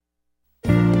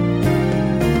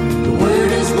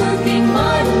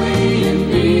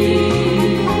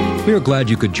We are glad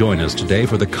you could join us today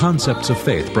for the Concepts of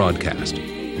Faith broadcast.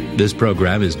 This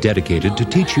program is dedicated to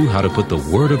teach you how to put the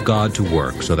Word of God to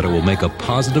work so that it will make a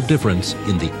positive difference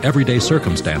in the everyday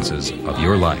circumstances of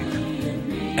your life.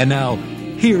 And now,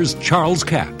 here's Charles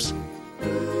Capps.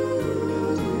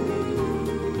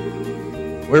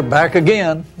 We're back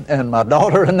again, and my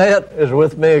daughter Annette is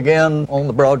with me again on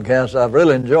the broadcast. I've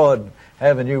really enjoyed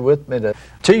having you with me to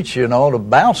teach, to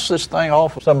bounce this thing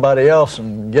off of somebody else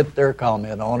and get their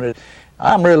comment on it.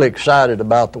 I'm really excited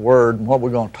about the Word and what we're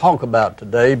going to talk about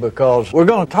today, because we're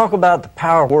going to talk about the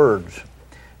power of words.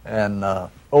 And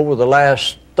over the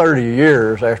last 30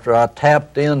 years, after I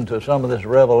tapped into some of this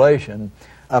revelation,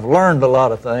 I've learned a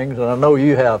lot of things, and I know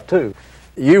you have too.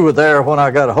 You were there when I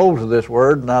got a hold of this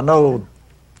Word, and I know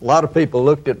a lot of people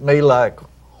looked at me like,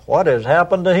 what has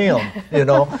happened to him?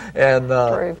 And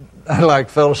like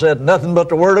the fellow said, nothing but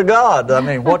the Word of God. I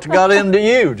mean, what's got into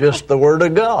you? Just the Word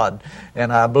of God.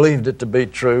 And I believed it to be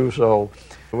true. So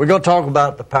we're going to talk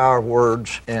about the power of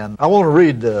words. And I want to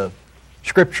read the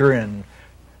scripture in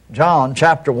John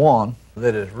chapter 1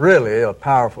 that is really a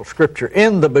powerful scripture.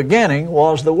 In the beginning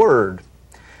was the Word.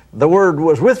 The Word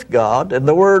was with God, and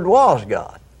the Word was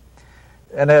God.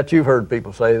 And that you've heard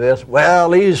people say this, well,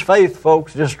 these faith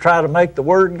folks just try to make the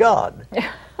Word God.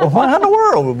 Well, why in the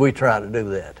world would we try to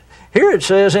do that? Here it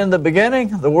says, in the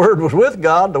beginning, the Word was with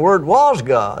God, the Word was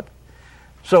God.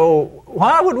 So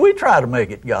why would we try to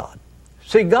make it God?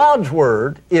 See, God's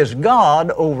Word is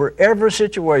God over every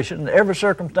situation, every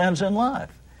circumstance in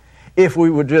life. If we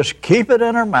would just keep it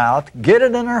in our mouth, get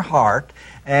it in our heart,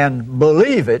 and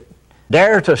believe it,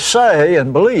 dare to say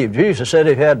and believe. Jesus said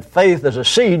if you had faith as a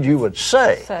seed, you would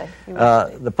say.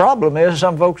 The problem is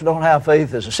some folks don't have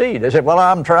faith as a seed. They say, well,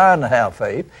 I'm trying to have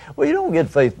faith. Well, you don't get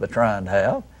faith by trying to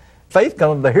have. Faith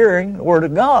comes by hearing the Word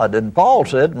of God. And Paul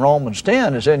said in Romans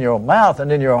 10, it's in your mouth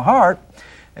and in your heart.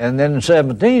 And then in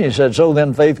 17 he said, so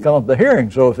then faith comes by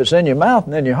hearing. So if it's in your mouth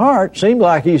and in your heart, it seems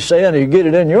like he's saying if you get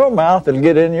it in your mouth, it'll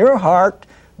get in your heart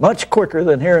much quicker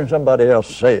than hearing somebody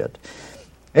else say it.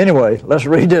 Anyway, let's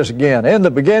read this again. In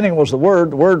the beginning was the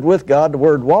Word with God, the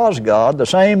Word was God. The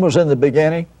same was in the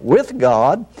beginning with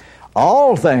God.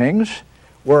 All things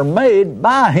were made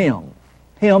by Him.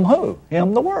 Him who?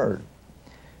 Him the Word.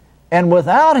 And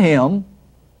without Him,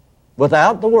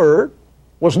 without the Word,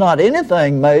 was not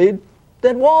anything made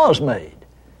that was made.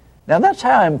 Now that's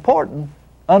how important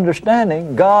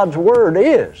understanding God's Word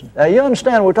is. Now you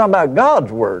understand we're talking about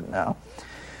God's Word now.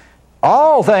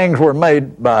 All things were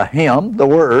made by Him, the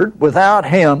Word. Without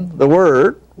Him, the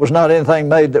Word, was not anything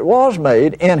made that was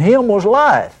made. In Him was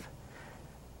life,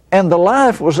 and the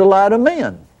life was the light of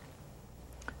men.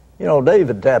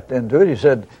 David tapped into it. He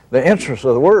said, the entrance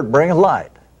of the Word bringeth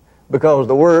light. Because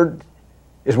the Word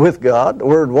is with God, the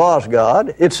Word was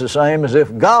God. It's the same as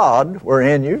if God were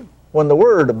in you when the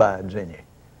Word abides in you.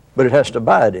 But it has to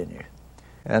abide in you.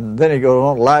 And then he goes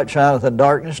on, light shineth in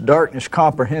darkness. Darkness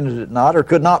comprehended it not, or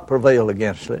could not prevail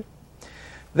against it.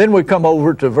 Then we come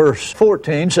over to verse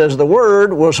 14, says, the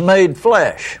Word was made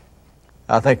flesh.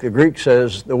 I think the Greek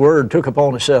says, the Word took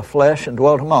upon itself flesh and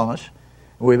dwelt among us.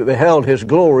 We beheld His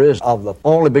glory as of the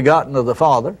only begotten of the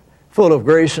Father, full of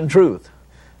grace and truth.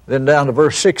 Then down to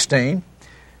verse 16,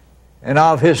 and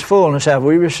of His fullness have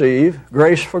we received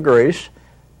grace for grace.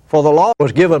 For the law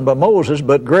was given by Moses,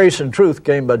 but grace and truth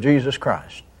came by Jesus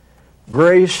Christ.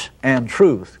 Grace and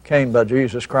truth came by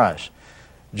Jesus Christ.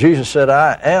 Jesus said,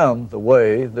 I am the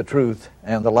way, the truth,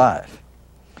 and the life.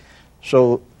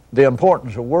 So the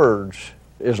importance of words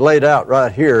is laid out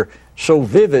right here, so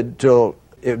vivid till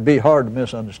it would be hard to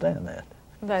misunderstand that.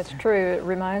 That's true. It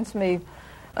reminds me,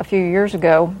 a few years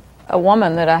ago, a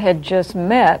woman that I had just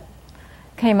met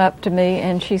came up to me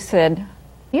and she said,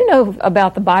 you know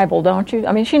about the Bible, don't you?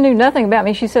 I mean, she knew nothing about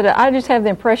me. She said, I just have the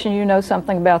impression you know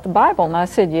something about the Bible. And I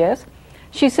said, yes.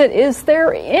 She said, is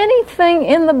there anything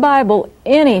in the Bible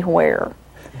anywhere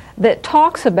that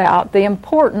talks about the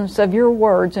importance of your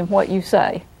words and what you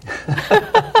say?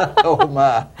 Oh,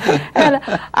 my. And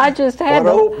I just had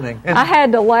I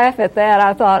had to laugh at that.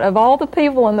 I thought, of all the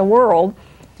people in the world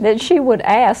that she would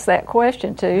ask that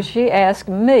question to, she asked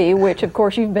me, which, of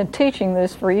course, you've been teaching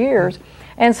this for years.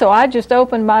 And so I just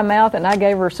opened my mouth and I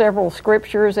gave her several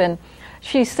scriptures, and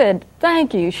she said,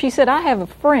 thank you. She said, I have a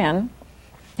friend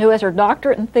who has her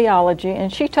doctorate in theology,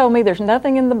 and she told me there's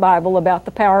nothing in the Bible about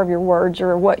the power of your words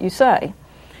or what you say.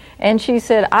 And she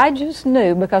said, I just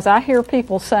knew, because I hear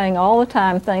people saying all the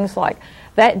time things like,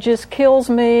 that just kills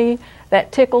me,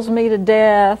 that tickles me to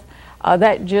death,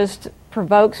 that just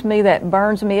provokes me, that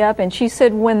burns me up. And she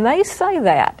said, when they say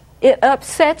that, it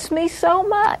upsets me so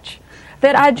much,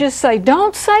 that I just say,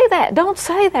 don't say that, don't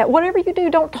say that. Whatever you do,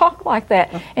 don't talk like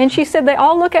that. And she said, they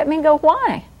all look at me and go,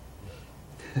 why?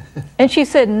 And she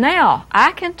said, now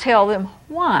I can tell them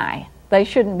why they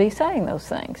shouldn't be saying those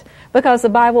things. Because the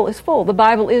Bible is full. The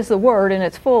Bible is the Word, and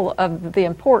it's full of the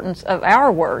importance of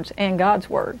our words and God's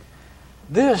Word.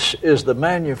 This is the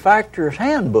manufacturer's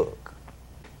handbook.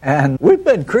 And we've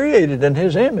been created in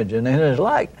His image and in His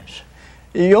likeness.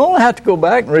 You only have to go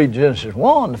back and read Genesis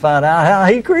 1 to find out how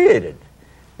He created.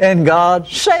 And God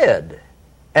said,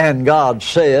 and God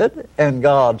said, and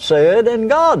God said, and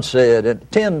God said.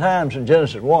 And 10 times in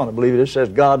Genesis 1, I believe it says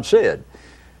God said.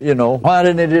 You know, why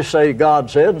didn't He just say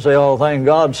God said and say all things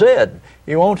God said?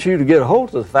 He wants you to get a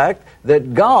hold of the fact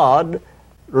that God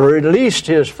released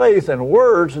His faith in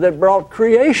words that brought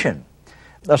creation.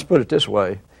 Let's put it this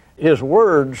way. His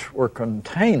words were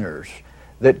containers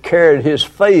that carried His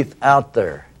faith out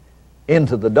there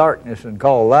into the darkness and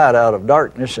called light out of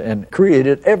darkness and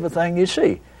created everything you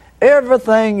see.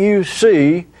 Everything you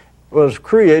see was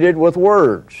created with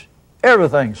words.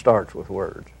 Everything starts with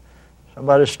words.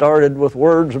 Somebody started with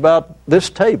words about this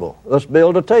table. Let's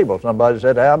build a table. Somebody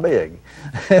said, how big?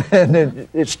 And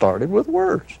it started with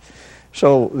words.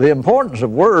 So the importance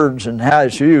of words and how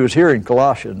it's used here in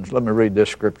Colossians, let me read this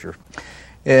scripture.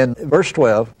 In verse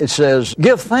 12, it says,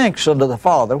 give thanks unto the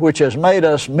Father, which has made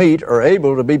us meet or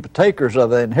able to be partakers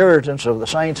of the inheritance of the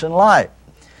saints in light,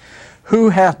 who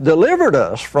hath delivered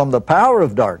us from the power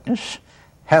of darkness,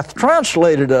 hath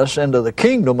translated us into the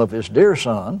kingdom of His dear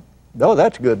Son. Oh,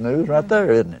 that's good news right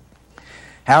there, isn't it?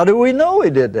 How do we know He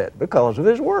did that? Because of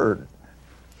His Word.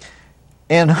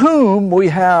 In whom we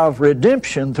have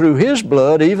redemption through His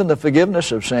blood, even the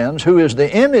forgiveness of sins, who is the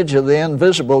image of the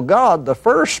invisible God, the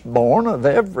firstborn of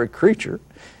every creature,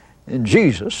 in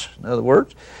Jesus, in other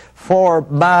words. For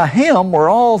by Him were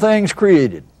all things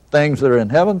created, things that are in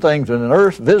heaven, things that are in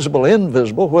earth, visible,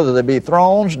 invisible, whether they be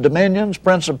thrones, dominions,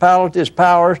 principalities,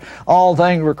 powers, all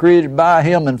things were created by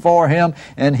Him and for Him,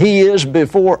 and He is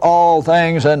before all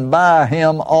things, and by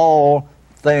Him all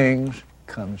things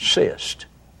consist.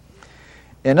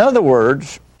 In other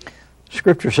words,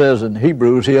 Scripture says in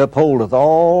Hebrews, He upholdeth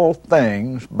all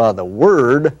things by the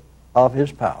word of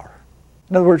His power.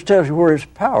 In other words, it tells you where His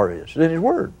power is, in His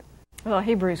Word. Well,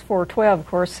 Hebrews 4:12, of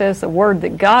course, says the word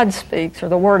that God speaks, or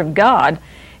the word of God,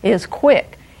 is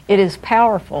quick. It is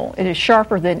powerful. It is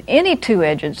sharper than any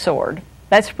two-edged sword.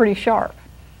 That's pretty sharp.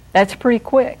 That's pretty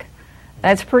quick.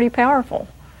 That's pretty powerful.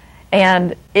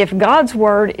 And if God's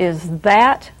word is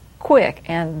that quick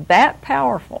and that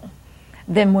powerful,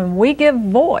 then when we give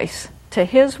voice to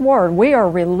His word, we are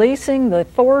releasing the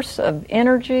force of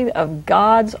energy of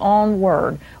God's own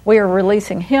word. We are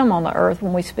releasing Him on the earth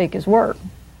when we speak His word.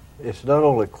 It's not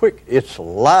only quick, it's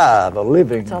alive, a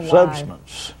living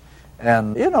substance.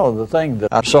 And, you know, the thing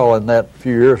that I saw in that a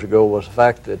few years ago was the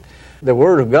fact that the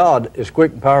Word of God is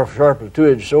quick and powerful, sharp as a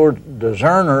two-edged sword,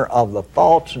 discerner of the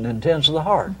thoughts and intents of the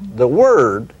heart. Mm-hmm. The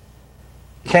Word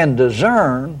can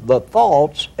discern the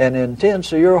thoughts and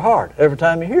intents of your heart every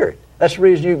time you hear it. That's the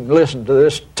reason you can listen to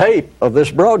this tape of this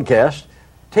broadcast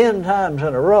 10 times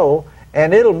in a row,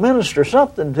 and it'll minister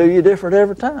something to you different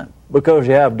every time, because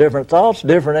you have different thoughts,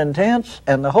 different intents,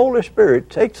 and the Holy Spirit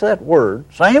takes that word,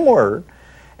 same word,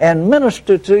 and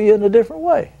minister to you in a different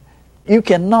way. You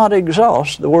cannot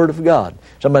exhaust the Word of God.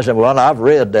 Somebody said, well, I've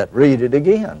read that. Read it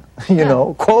again. You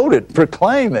know, quote it,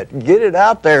 proclaim it, get it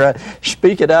out there,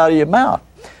 speak it out of your mouth.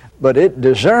 But it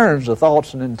discerns the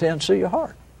thoughts and intents of your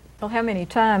heart. Well, how many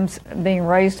times, being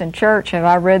raised in church, have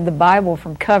I read the Bible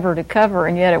from cover to cover,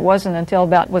 and yet it wasn't until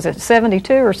about, was it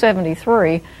 72 or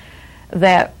 73,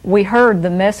 that we heard the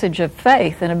message of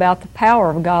faith and about the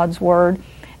power of God's Word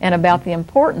and about the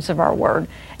importance of our Word.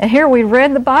 And here we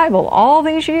read the Bible all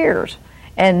these years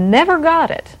and never got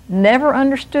it, never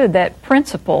understood that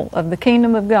principle of the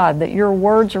kingdom of God, that your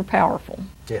words are powerful.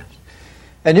 Yes.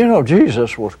 And you know,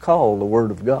 Jesus was called the Word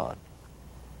of God.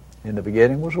 In the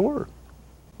beginning was the Word.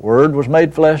 Word was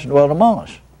made flesh and dwelt among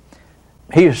us.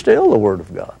 He is still the Word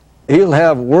of God. He'll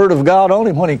have Word of God on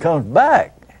Him when He comes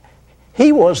back.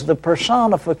 He was the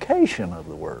personification of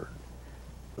the Word.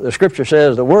 The Scripture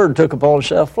says the Word took upon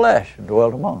Himself flesh and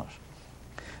dwelt among us.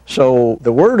 So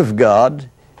the Word of God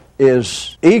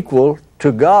is equal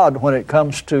to God when it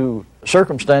comes to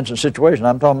circumstance and situation.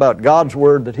 I'm talking about God's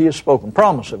Word that He has spoken,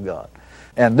 promise of God.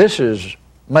 And this is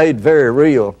made very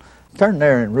real. Turn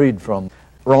there and read from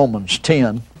Romans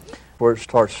 10, where it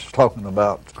starts talking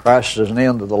about Christ as an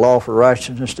end of the law for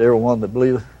righteousness to everyone that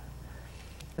believeth.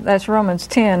 That's Romans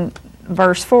 10,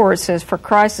 verse 4. It says, for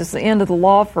Christ is the end of the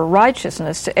law for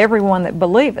righteousness to everyone that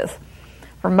believeth.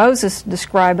 For Moses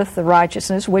describeth the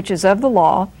righteousness which is of the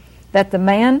law, that the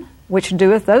man which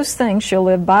doeth those things shall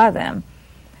live by them.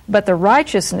 But the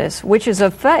righteousness which is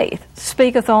of faith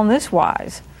speaketh on this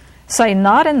wise, Say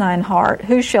not in thine heart,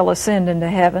 Who shall ascend into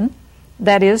heaven,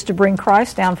 that is, to bring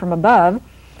Christ down from above,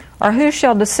 or who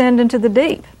shall descend into the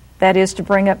deep, that is, to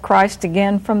bring up Christ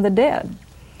again from the dead.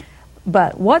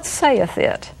 But what saith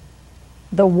it?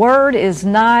 The word is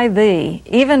nigh thee,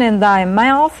 even in thy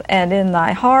mouth and in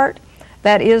thy heart,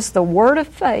 that is the word of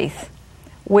faith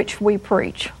which we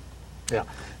preach. Yeah.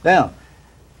 Now,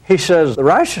 he says the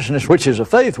righteousness which is of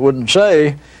faith wouldn't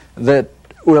say that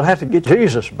we'll have to get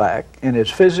Jesus back in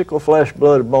his physical flesh,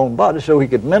 blood, and bone body so he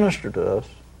could minister to us,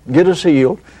 get us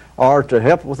healed, or to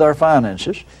help with our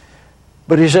finances.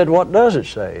 But he said, what does it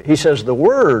say? He says the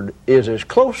word is as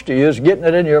close to you as getting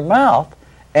it in your mouth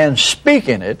and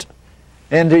speaking it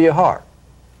into your heart.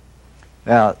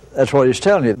 Now, that's what he's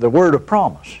telling you, the word of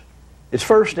promise. It's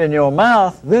first in your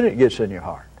mouth, then it gets in your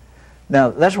heart. Now,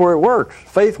 that's where it works.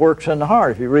 Faith works in the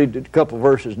heart. If you read a couple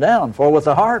verses down, for with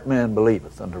the heart man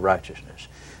believeth unto righteousness,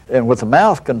 and with the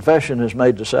mouth confession is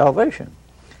made to salvation.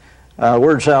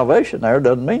 Word salvation there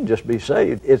doesn't mean just be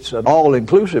saved. It's an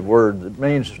all-inclusive word that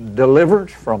means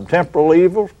deliverance from temporal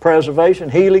evils, preservation,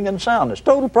 healing, and soundness,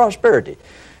 total prosperity.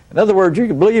 In other words, you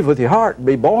can believe with your heart and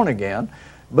be born again,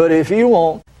 but if you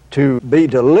want to be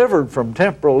delivered from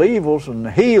temporal evils and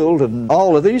healed and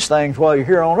all of these things while you're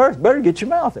here on earth, better get your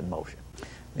mouth in motion.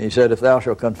 He said, if thou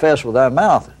shalt confess with thy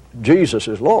mouth Jesus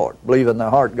is Lord, believe in thy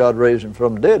heart God raised him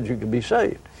from the dead, you can be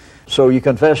saved. So you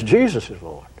confess Jesus is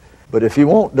Lord. But if you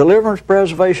want deliverance,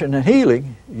 preservation, and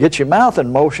healing, get your mouth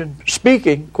in motion,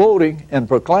 speaking, quoting, and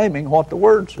proclaiming what the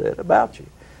Word said about you.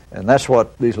 And that's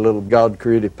what these little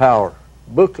God-created power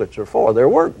booklets are for. They're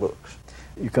workbooks.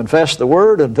 You confess the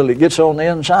Word until it gets on the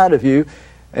inside of you,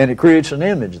 and it creates an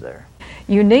image there.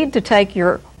 You need to take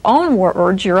your own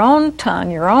words, your own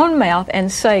tongue, your own mouth, and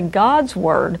say God's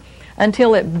Word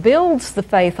until it builds the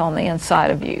faith on the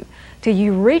inside of you, till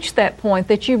you reach that point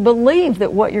that you believe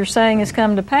that what you're saying has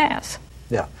come to pass.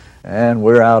 Yeah, and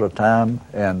we're out of time,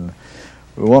 and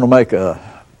we want to make an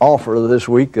offer this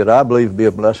week that I believe will be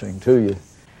a blessing to you.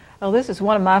 Well, this is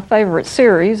one of my favorite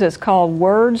series. It's called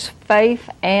Words, Faith,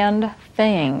 and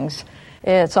Things.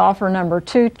 It's offer number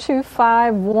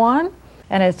 2251,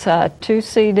 and it's a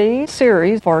 2-CD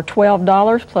series for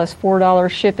 $12 plus $4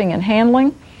 shipping and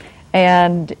handling.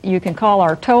 And you can call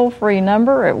our toll-free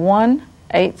number at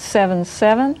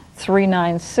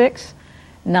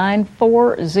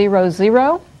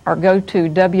 1-877-396-9400 or go to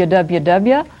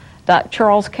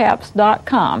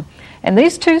www.charlescapps.com. And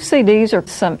these 2 CDs are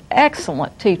some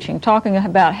excellent teaching, talking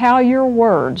about how your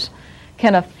words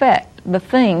can affect the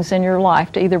things in your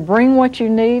life to either bring what you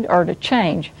need or to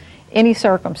change any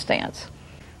circumstance.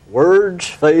 Words,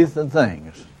 faith, and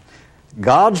things.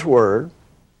 God's Word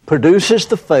produces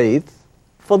the faith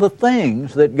for the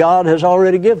things that God has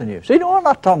already given you. See, I'm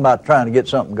not talking about trying to get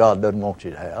something God doesn't want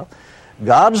you to have.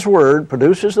 God's Word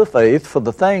produces the faith for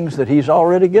the things that He's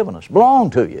already given us, belong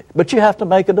to you. But you have to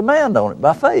make a demand on it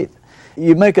by faith.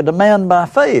 You make a demand by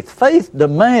faith. Faith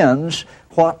demands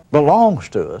what belongs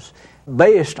to us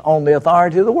based on the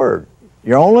authority of the Word.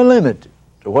 You're only limited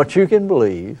to what you can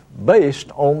believe based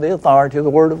on the authority of the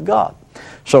Word of God.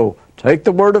 So take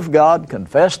the Word of God,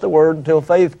 confess the Word until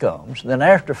faith comes. Then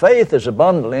after faith is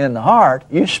abundantly in the heart,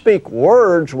 you speak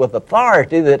words with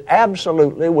authority that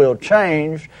absolutely will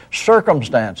change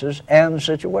circumstances and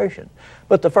situations.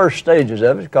 But the first stages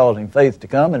of it is causing faith to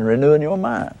come and renewing your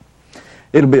mind.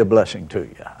 It'll be a blessing to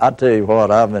you. I tell you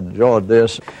what, I've enjoyed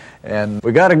this. And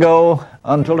we got to go.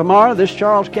 Until tomorrow, this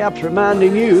Charles Capps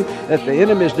reminding you that the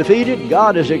enemy is defeated,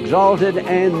 God is exalted,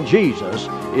 and Jesus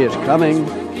is coming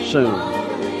soon.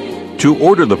 To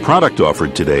order the product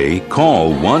offered today,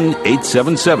 call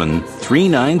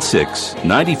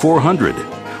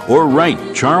 1-877-396-9400 or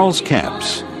write Charles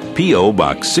Capps, P.O.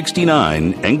 Box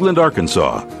 69, England,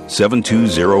 Arkansas,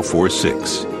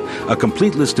 72046. A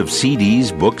complete list of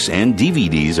CDs, books, and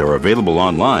DVDs are available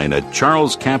online at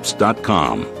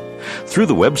charlescapps.com. Through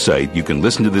the website, you can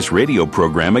listen to this radio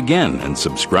program again and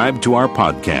subscribe to our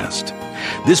podcast.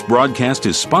 This broadcast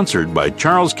is sponsored by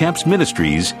Charles Capps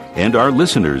Ministries and our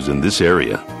listeners in this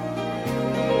area.